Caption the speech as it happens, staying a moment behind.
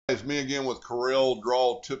It's me again with Corel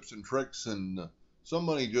Draw tips and tricks, and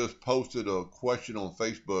somebody just posted a question on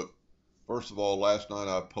Facebook. First of all, last night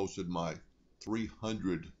I posted my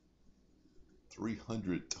 300th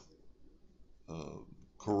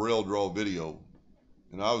Corel Draw video,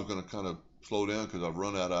 and I was going to kind of slow down because I've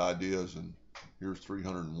run out of ideas, and here's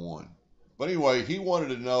 301. But anyway, he wanted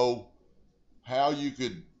to know how you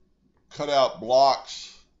could cut out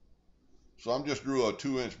blocks. So I just drew a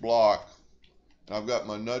 2-inch block, and I've got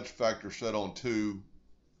my nudge factor set on 2.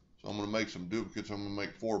 So I'm going to make some duplicates. I'm going to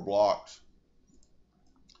make 4 blocks.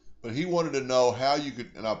 But he wanted to know how you could,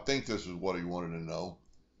 and I think this is what he wanted to know,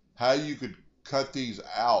 how you could cut these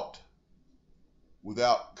out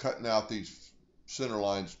without cutting out these center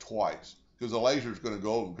lines twice. Because the laser is going to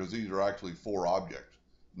go over, because these are actually 4 objects.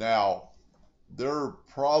 Now, there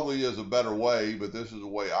probably is a better way, but this is the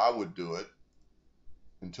way I would do it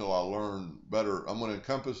until I learn better. I'm going to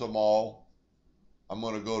encompass them all. I'm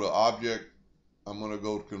going to go to object. I'm going to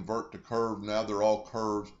go to convert to curve. Now they're all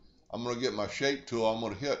curves. I'm going to get my shape tool. I'm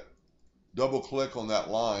going to hit double click on that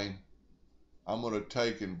line. I'm going to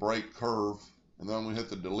take and break curve, and then I'm going to hit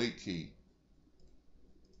the delete key.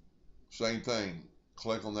 Same thing.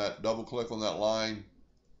 Click on that, double click on that line,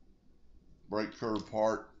 break curve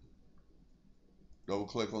part, double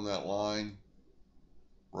click on that line,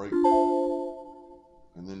 break,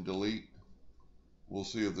 and then delete. We'll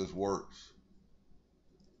see if this works.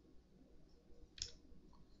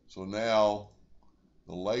 So now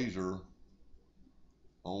the laser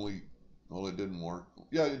only, well, it didn't work.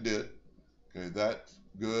 Yeah, it did. Okay, that's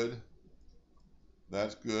good.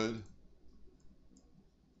 That's good.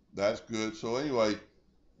 That's good. So anyway,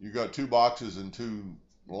 you got 2 boxes and 2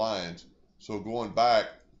 lines. So going back,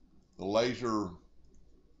 the laser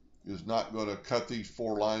is not going to cut these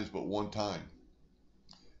 4 lines but one time.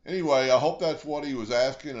 Anyway, I hope that's what he was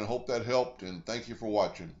asking, and hope that helped, and thank you for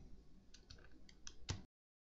watching.